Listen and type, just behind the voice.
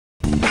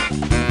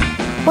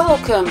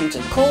Welcome to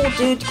Cool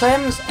Dude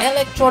Clem's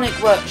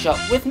Electronic Workshop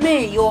with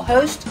me, your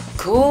host,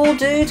 Cool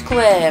Dude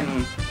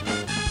Clem.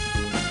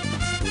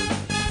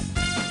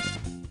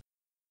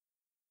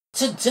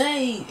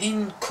 Today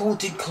in Cool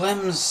Dude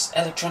Clem's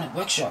Electronic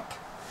Workshop,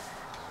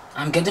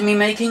 I'm going to be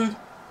making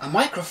a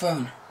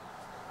microphone.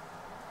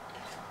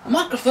 A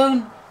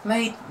microphone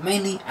made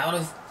mainly out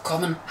of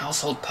common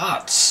household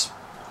parts.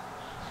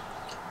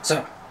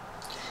 So,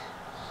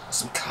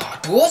 some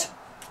cardboard,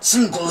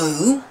 some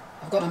glue.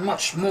 I've got a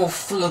much more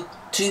fuller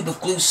tube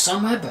of glue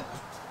somewhere, but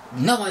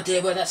no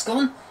idea where that's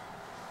gone.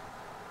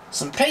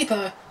 Some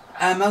paper,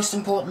 and most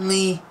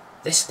importantly,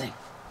 this thing.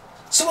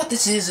 So what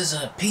this is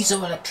a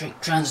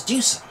piezoelectric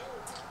transducer.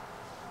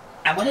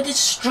 And when it is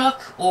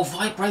struck or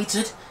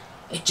vibrated,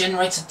 it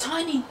generates a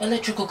tiny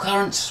electrical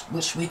current,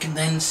 which we can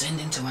then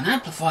send into an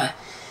amplifier.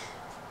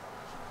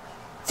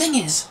 Thing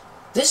is,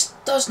 this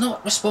does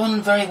not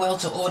respond very well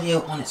to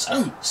audio on its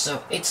own,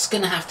 so it's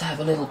going to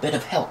have a little bit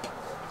of help.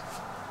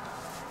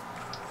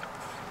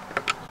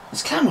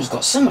 This camera's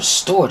got so much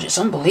storage, it's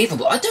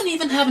unbelievable. I don't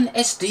even have an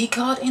SD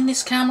card in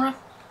this camera.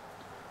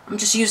 I'm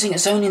just using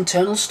its own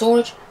internal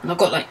storage, and I've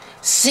got like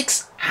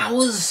 6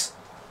 hours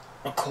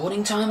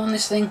recording time on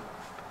this thing.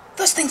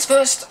 First things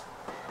first,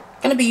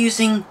 I'm going to be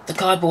using the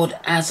cardboard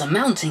as a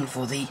mounting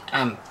for the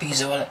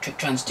piezoelectric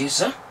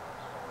transducer.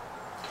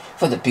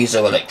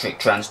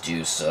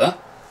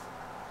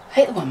 I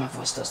hate the way my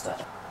voice does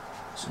that.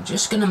 So I'm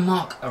just going to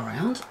mark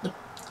around the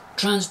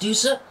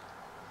transducer,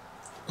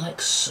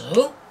 like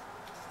so.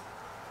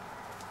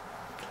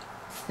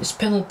 This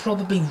pen will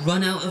probably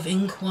run out of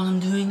ink while I'm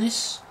doing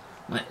this,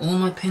 like all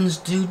my pens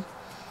do.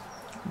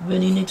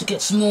 Really need to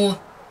get some more.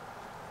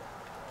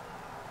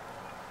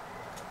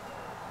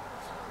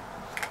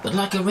 But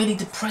like a really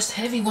depressed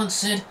heavy once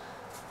said,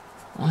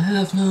 I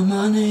have no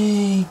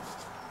money.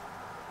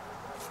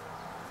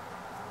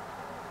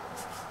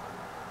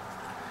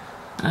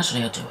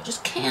 Actually I do, I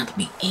just can't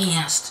be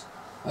asked,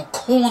 or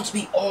can't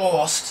be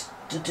asked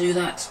to do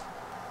that.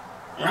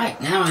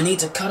 Right, now I need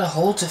to cut a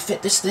hole to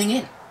fit this thing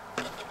in.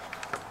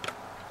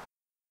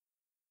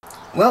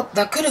 Well,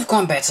 that could have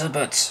gone better,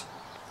 but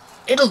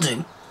it'll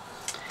do.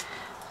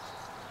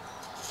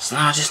 So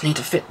now I just need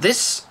to fit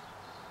this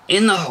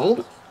in the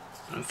hole,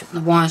 and fit the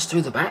wires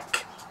through the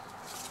back.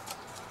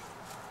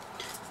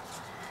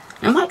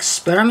 Now my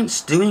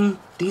experiments doing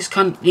these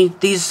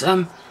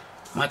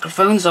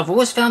microphones, I've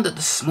always found that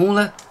the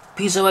smaller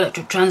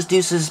piezoelectric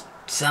transducers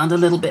sound a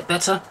little bit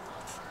better.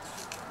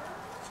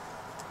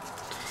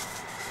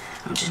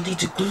 I just need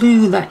to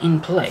glue that in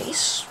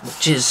place,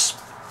 which is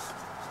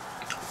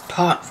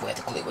part of where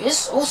the glue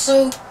is.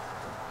 Also,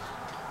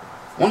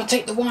 want to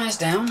take the wires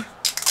down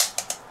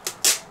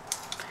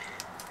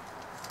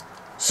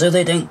so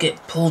they don't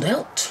get pulled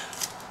out.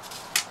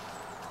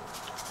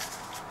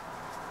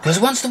 Because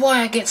once the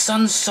wire gets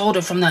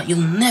unsoldered from that, you'll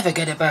never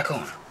get it back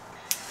on.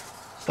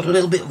 Put a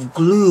little bit of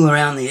glue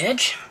around the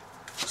edge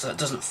so it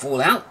doesn't fall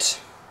out,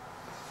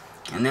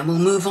 and then we'll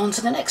move on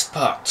to the next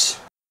part.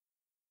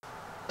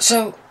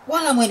 So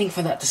while I'm waiting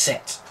for that to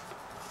set,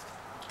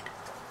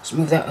 let's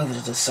move that over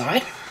to the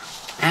side,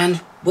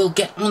 and we'll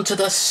get onto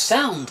the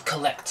sound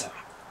collector,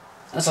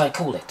 as I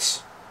call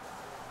it.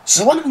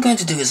 So what I'm going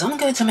to do is I'm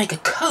going to make a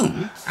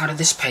cone out of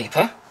this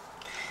paper,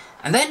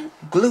 and then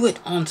glue it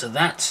onto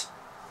that,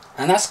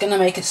 and that's going to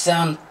make it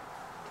sound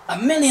a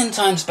million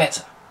times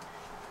better.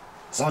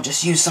 So I'll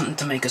just use something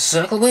to make a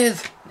circle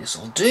with. This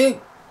will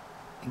do.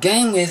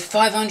 Game with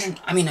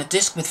a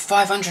disc with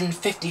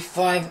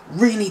 555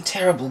 really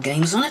terrible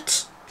games on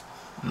it.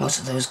 Most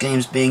of those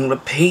games being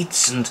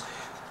repeats and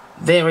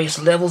various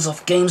levels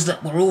of games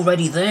that were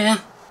already there.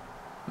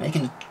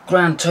 Making a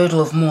grand total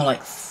of more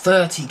like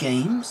 30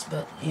 games,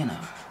 but you know.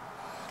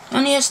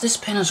 And yes, this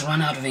pen has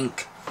run out of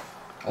ink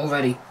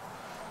already.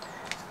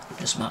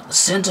 Just mark the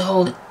center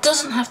hole. It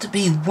doesn't have to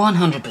be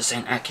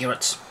 100%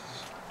 accurate.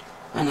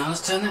 And now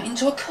let's turn that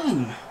into a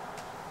cone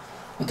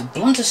with the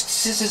bluntest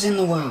scissors in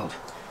the world.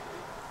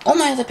 All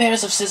my other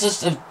pairs of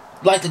scissors,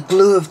 like the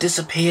glue, have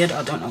disappeared.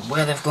 I don't know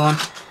where they've gone.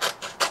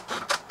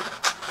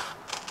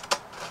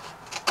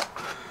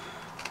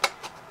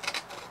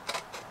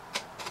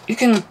 You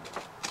can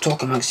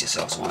talk amongst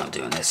yourselves while I'm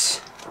doing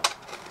this,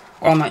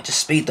 or I might just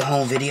speed the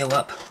whole video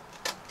up.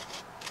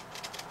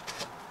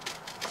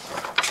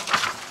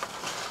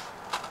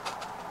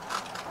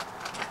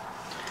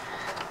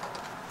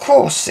 Of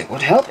course, it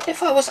would help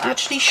if I was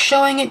actually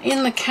showing it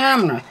in the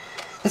camera.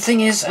 The thing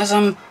is, as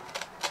I'm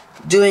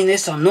doing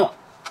this, I'm not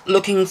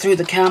looking through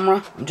the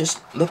camera. I'm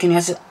just looking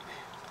at it,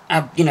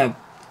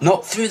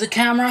 not through the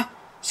camera.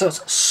 So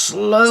it's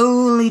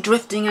slowly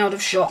drifting out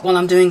of shot while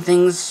I'm doing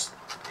things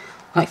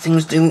like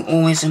things do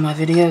always in my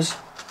videos.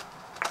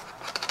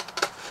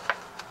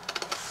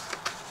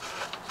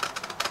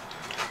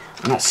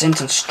 And that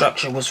sentence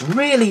structure was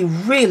really,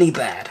 really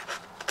bad.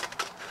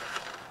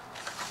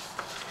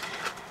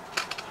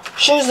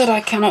 Shows that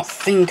I cannot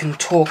think and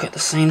talk at the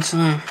same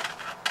time.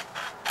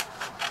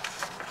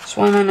 That's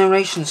why my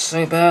narration's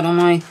so bad on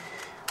my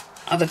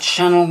other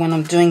channel when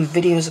I'm doing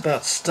videos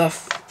about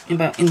stuff,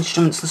 about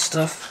instruments and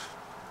stuff.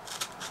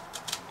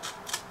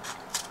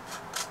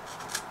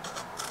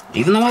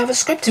 Even though I have a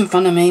script in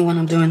front of me when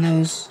I'm doing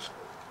those.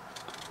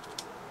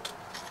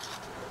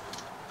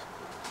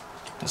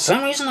 For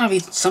some reason I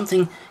read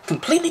something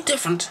completely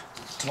different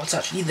to what's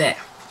actually there.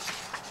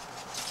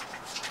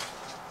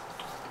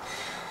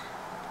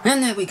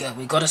 And there we go,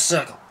 we got a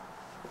circle.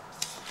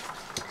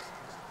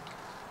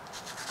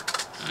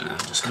 And I'm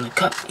just going to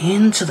cut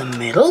into the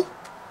middle.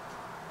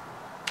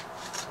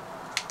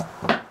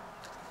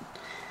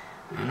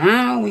 And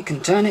now we can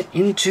turn it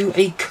into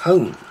a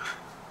cone.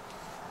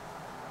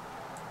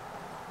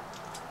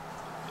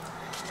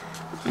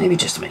 Maybe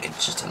just to make it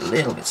just a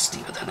little bit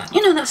steeper than that.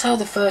 You know, that's how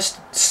the first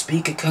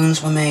speaker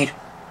cones were made.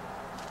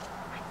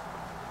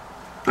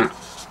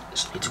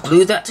 Just need to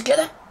glue that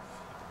together.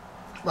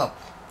 Well,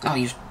 I'll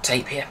use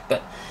tape here,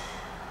 but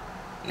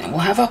then we'll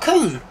have our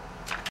cone.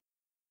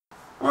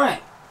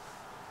 Alright.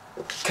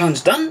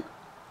 Cone's done.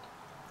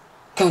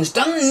 Cone's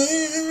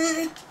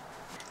done.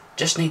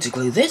 Just need to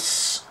glue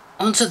this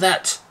onto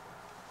that.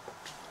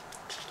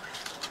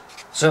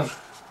 So,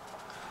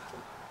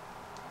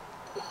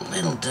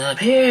 little dab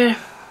here.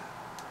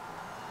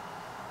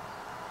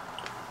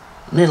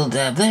 Little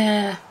dab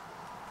there.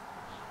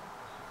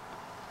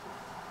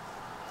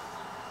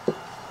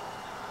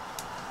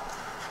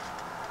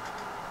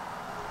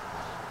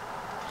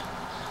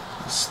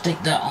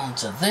 Stick that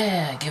onto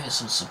there, give it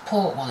some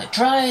support while it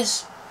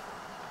dries.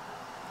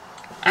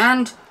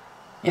 And,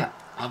 yeah,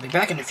 I'll be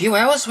back in a few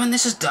hours when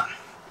this is done.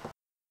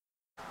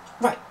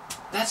 Right,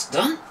 that's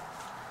done.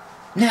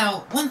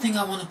 Now, one thing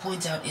I want to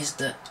point out is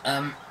that,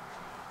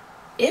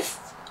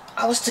 if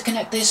I was to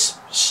connect this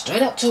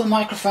straight up to a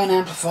microphone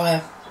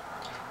amplifier,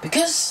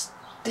 because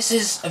this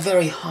is a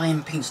very high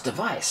impedance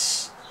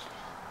device,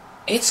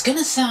 it's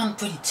gonna sound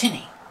pretty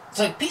tinny.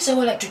 So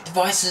piezoelectric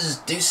devices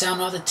do sound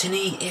rather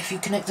tinny if you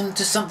connect them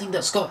to something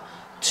that's got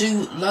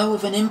too low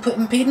of an input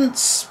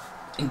impedance.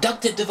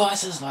 Inductive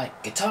devices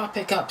like guitar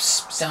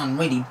pickups sound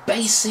really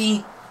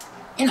bassy.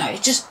 You know,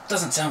 it just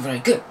doesn't sound very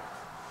good.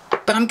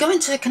 But I'm going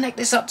to connect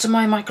this up to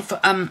my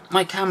microphone,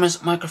 my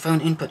camera's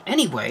microphone input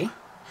anyway,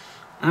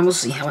 and we'll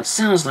see how it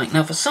sounds like.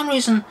 Now, for some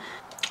reason,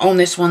 on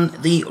this one,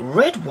 the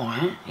red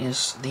wire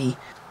is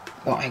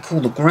what I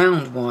call the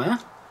ground wire,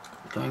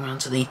 going around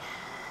to the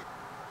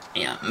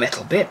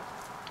metal bit.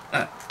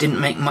 Didn't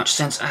make much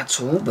sense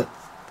at all, but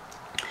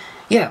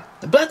yeah,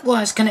 the black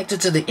wire is connected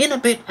to the inner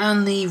bit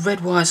and the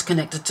red wire is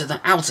connected to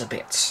the outer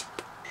bit.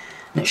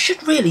 And it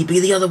should really be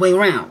the other way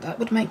around. That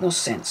would make more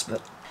sense,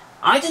 but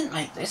I didn't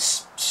make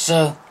this,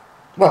 so,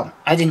 well,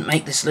 I didn't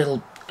make this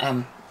little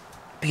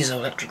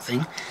piezoelectric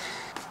thing.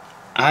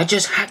 I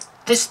just hacked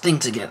this thing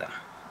together.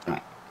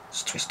 Right,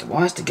 let's twist the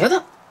wires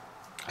together.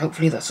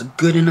 Hopefully that's a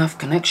good enough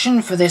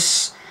connection for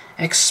this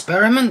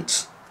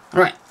experiment.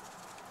 Right,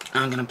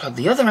 I'm going to plug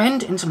the other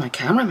end into my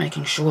camera,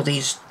 making sure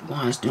these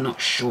wires do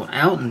not short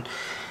out and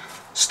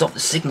stop the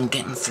signal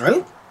getting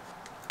through.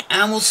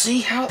 And we'll see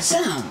how it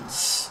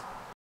sounds.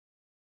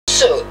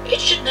 So,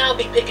 it should now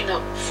be picking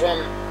up from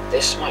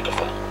this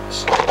microphone.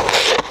 So,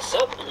 set this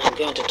up and I'm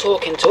going to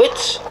talk into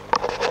it.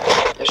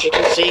 As you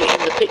can see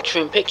in the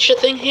picture-in-picture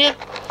thing here.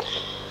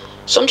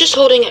 So I'm just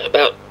holding it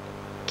about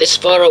this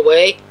far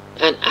away.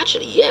 And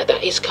actually, yeah,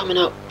 that is coming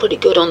out pretty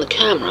good on the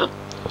camera.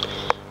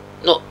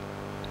 Not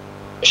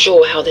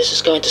sure how this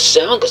is going to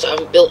sound because I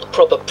haven't built a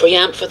proper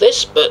preamp for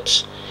this,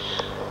 but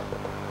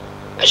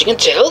as you can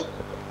tell,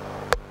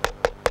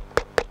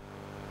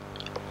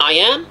 I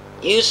am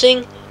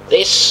using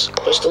this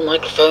crystal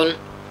microphone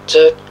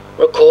to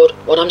record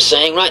what I'm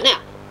saying right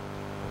now.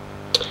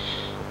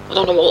 I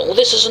don't know what all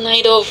this is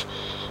made of,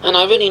 and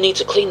I really need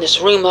to clean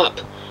this room up.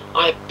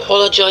 I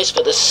apologise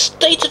for the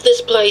state of this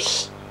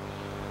place.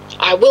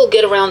 I will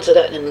get around to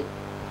that in,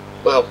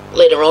 well,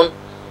 later on.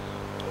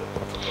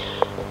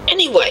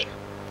 Anyway,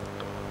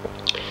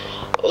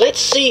 let's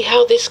see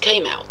how this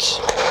came out.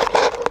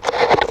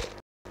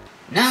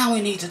 Now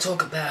we need to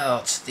talk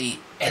about the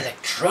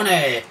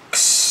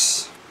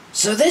electronics.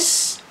 So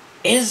this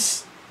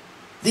is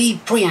the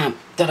preamp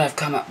that I've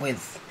come up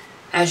with.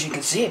 As you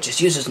can see, it just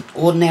uses an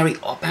ordinary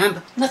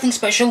op-amp, nothing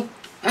special,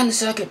 and the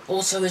circuit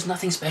also is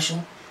nothing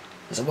special.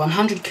 There's a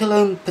 100 kilo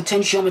ohm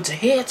potentiometer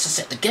here to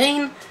set the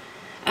gain,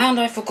 and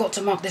I forgot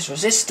to mark this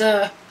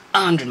resistor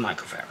 100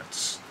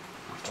 microfarads.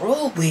 After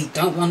all, we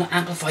don't want to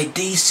amplify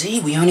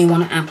DC, we only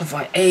want to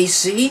amplify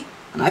AC,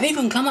 and I've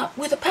even come up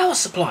with a power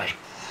supply.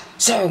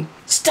 So,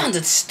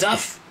 standard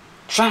stuff: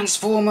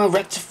 transformer,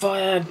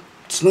 rectifier,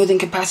 smoothing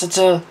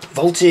capacitor,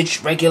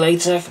 voltage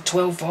regulator for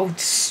 12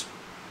 volts,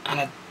 and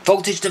a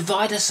voltage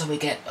divider so we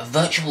get a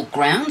virtual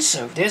ground.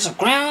 So there's a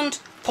ground,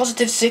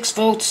 positive 6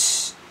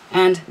 volts,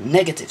 and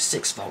negative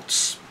 6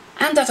 volts.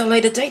 And at a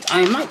later date,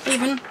 I might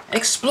even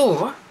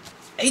explore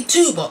a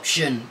tube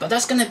option, but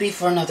that's going to be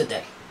for another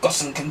day. Got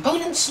some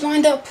components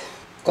lined up,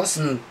 got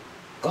some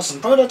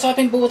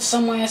prototyping boards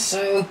somewhere,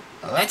 so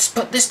let's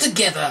put this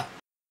together.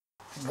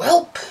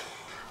 Welp,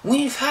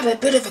 we've had a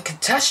bit of a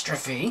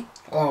catastrophe,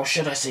 or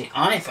should I say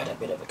I've had a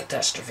bit of a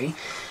catastrophe.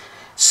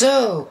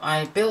 So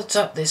I built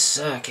up this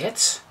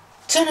circuit,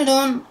 turned it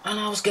on, and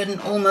I was getting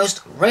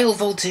almost rail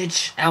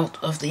voltage out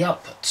of the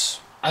output.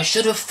 I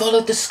should have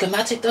followed the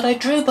schematic that I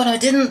drew, but I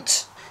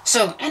didn't.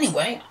 So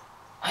anyway,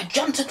 I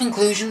jumped to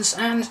conclusions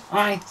and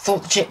I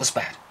thought the chip was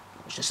bad,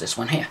 which is this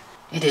one here.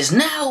 It is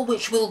now,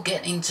 which we'll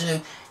get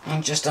into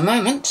in just a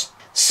moment.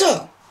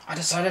 So I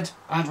decided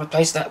I'd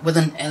replace that with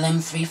an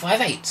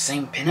LM358,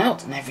 same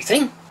pinout and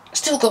everything.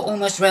 Still got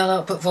almost rail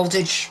output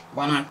voltage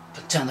when I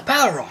turn the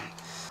power on.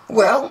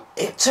 Well,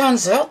 it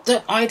turns out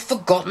that I'd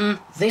forgotten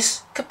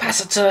this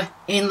capacitor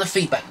in the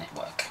feedback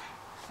network.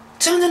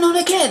 Turned it on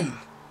again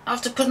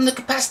after putting the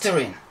capacitor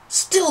in.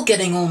 Still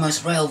getting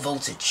almost rail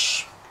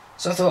voltage.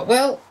 So I thought,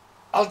 well,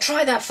 I'll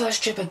try that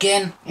first chip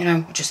again,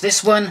 which is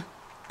this one.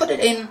 Put it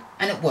in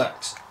and it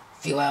worked.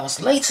 A few hours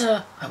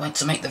later, I went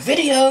to make the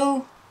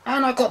video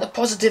and I got the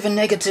positive and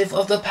negative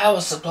of the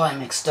power supply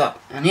mixed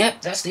up. And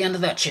yep, that's the end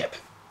of that chip.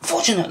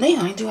 Fortunately,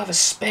 I do have a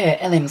spare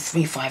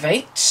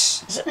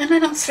LM358. Is it an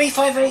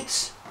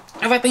LM358?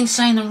 Have I been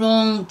saying the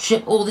wrong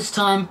chip all this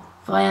time?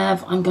 If I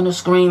have, I'm gonna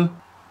scream.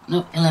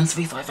 No,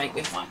 LM358,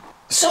 we're fine.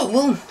 So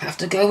we'll have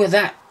to go with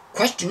that.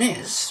 Question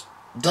is,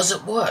 does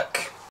it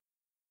work?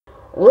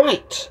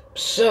 Right,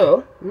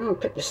 so I'll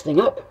pick this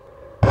thing up.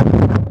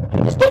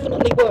 It's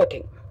definitely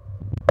working.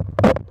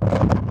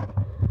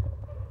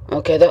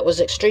 Okay, that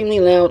was extremely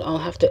loud. I'll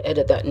have to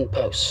edit that in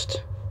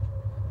post.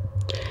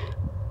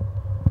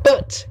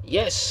 But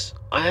yes,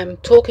 I am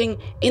talking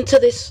into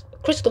this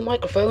crystal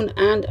microphone,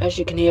 and as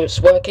you can hear,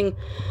 it's working.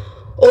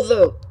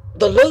 Although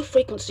the low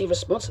frequency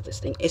response of this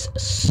thing is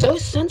so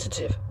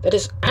sensitive that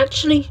it's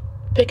actually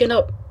picking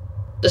up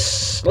the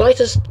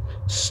slightest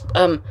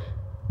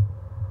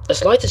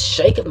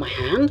shake of my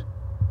hand.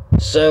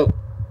 So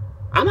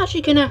I'm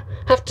actually gonna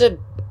have to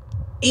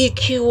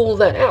EQ all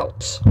that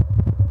out.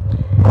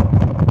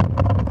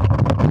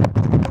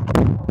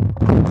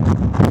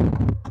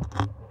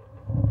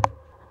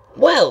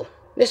 Well,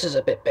 this is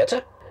a bit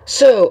better.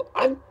 So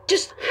I'm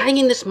just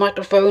hanging this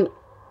microphone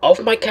off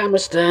my camera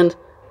stand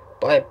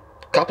by a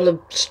couple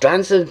of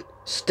strands of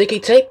sticky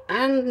tape,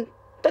 and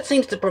that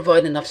seems to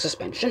provide enough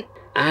suspension.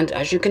 And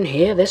as you can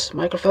hear, this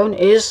microphone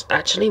is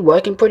actually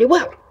working pretty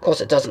well. Of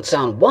course, it doesn't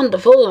sound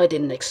wonderful. I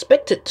didn't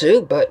expect it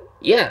to, but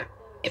yeah.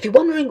 If you're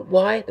wondering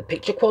why the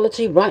picture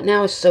quality right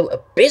now is so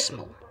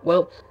abysmal,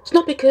 well, it's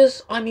not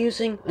because I'm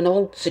using an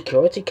old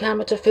security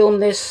camera to film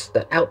this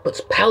that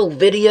outputs PAL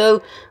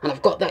video, and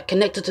I've got that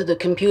connected to the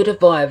computer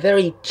via a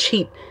very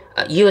cheap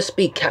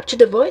USB capture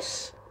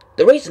device.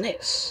 The reason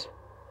is,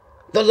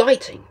 the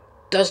lighting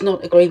does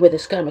not agree with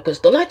this camera, because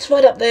the light's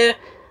right up there,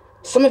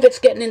 some of it's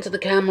getting into the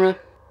camera.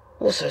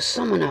 Also,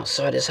 someone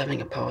outside is having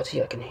a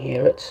party, I can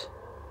hear it.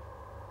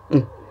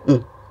 I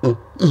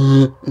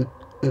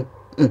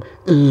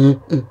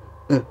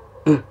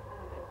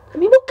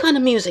mean, what kind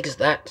of music is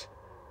that?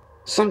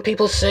 Some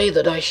people say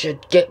that I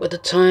should get with the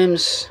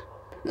times.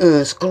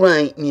 It's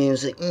great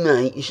music,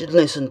 mate, you should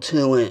listen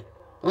to it.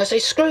 I say,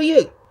 screw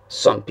you.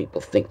 Some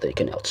people think they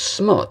can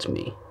outsmart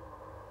me.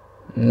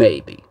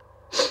 Maybe.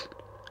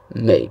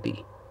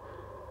 Maybe.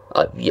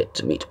 I've yet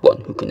to meet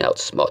one who can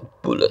outsmart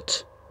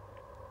Bullet.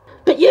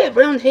 But yeah,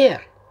 round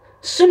here,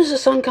 as soon as the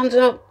sun comes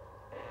out,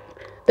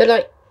 they're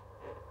like,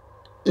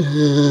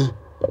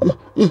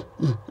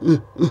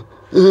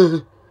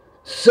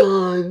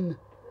 son,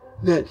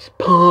 let's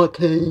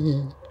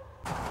party.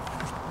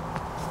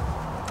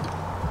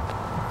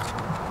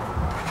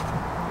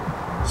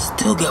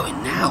 Still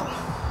going now.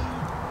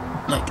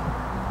 Like,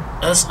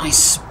 as I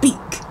speak.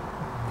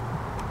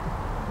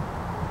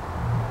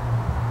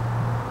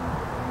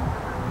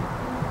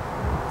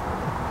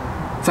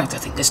 In fact, I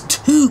think there's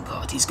 2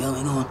 parties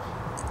going on.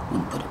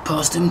 Wouldn't put it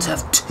past him to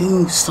have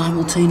 2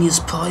 simultaneous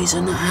parties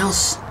in the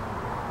house.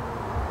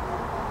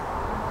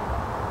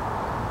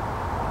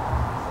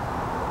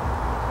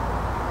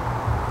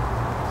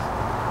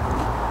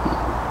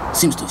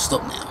 Seems to have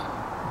stopped now.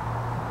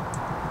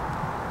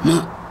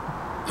 No,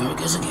 there it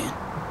goes again.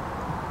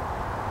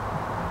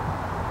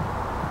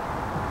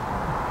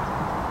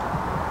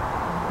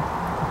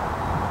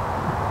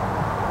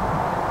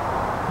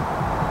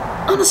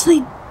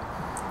 Honestly,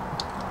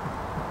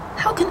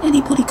 how can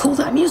anybody call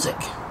that music?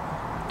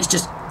 It's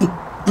just...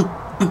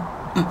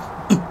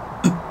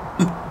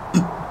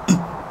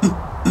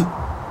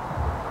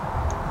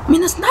 I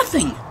mean, there's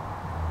nothing.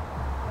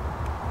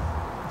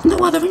 No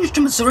other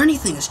instruments or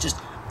anything, it's just...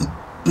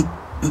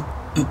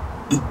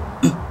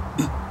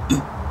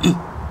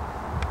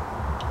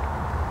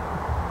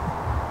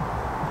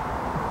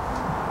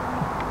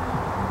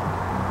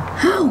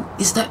 How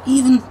is that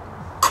even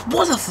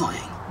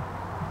qualifying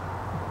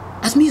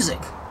as music?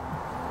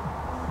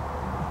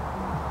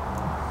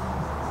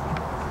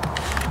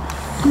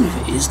 I wonder if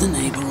it is the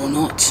neighbour or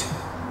not.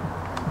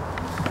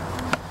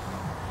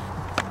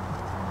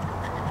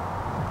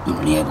 Not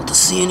really able to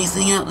see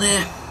anything out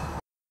there.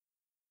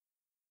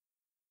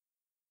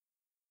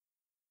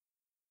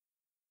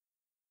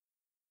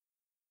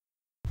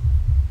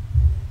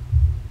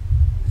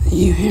 Are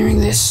you hearing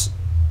this?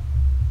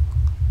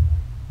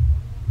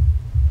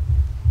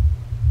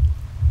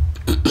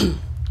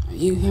 Are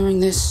you hearing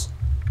this?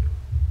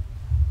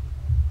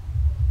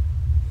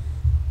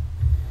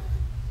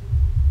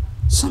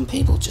 Some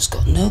people just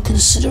got no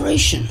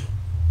consideration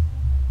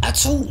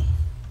at all.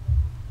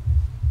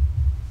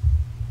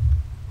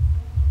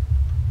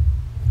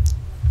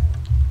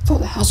 Thought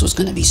the house was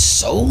going to be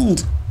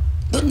sold,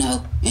 but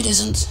no, it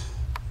isn't.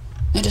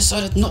 I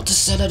decided not to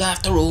sell it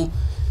after all,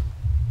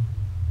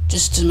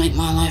 just to make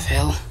my life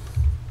hell.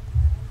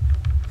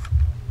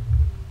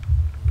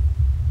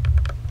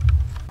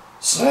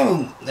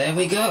 So, there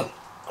we go.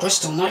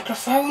 Crystal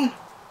microphone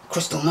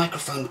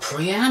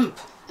preamp,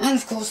 and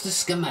of course the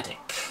schematic.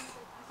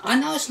 I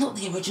know it's not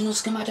the original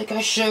schematic I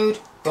showed,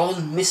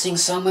 gone missing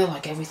somewhere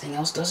like everything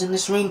else does in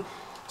this room,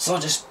 so I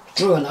just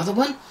drew another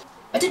one.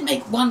 I did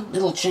make one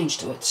little change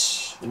to it.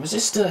 The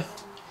resistor,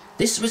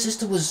 this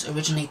resistor was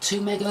originally 2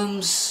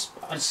 megohms,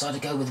 I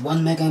decided to go with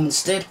 1 megohm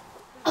instead.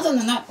 Other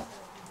than that,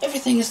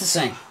 everything is the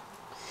same.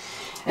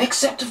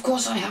 Except of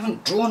course I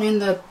haven't drawn in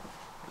the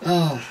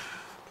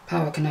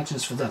power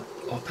connections for the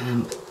op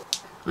amp.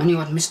 I knew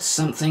I'd missed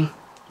something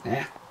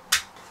there.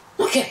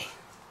 Okay,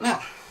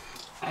 well,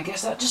 I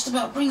guess that just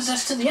about brings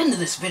us to the end of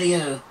this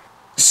video.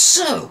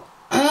 So,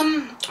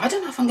 I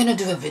don't know if I'm going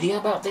to do a video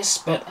about this,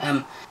 but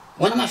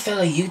one of my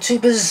fellow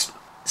YouTubers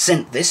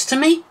sent this to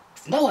me.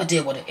 No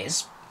idea what it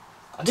is.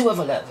 I do have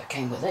a letter that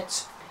came with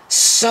it.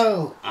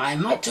 So, I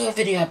might do a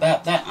video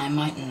about that, I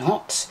might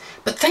not.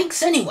 But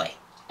thanks anyway.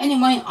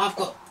 Anyway, I've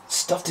got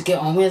stuff to get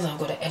on with. I've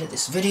got to edit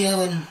this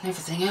video and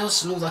everything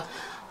else, and all the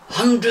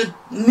 100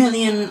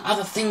 million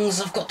other things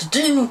I've got to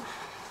do.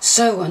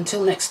 So,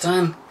 until next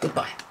time,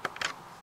 goodbye.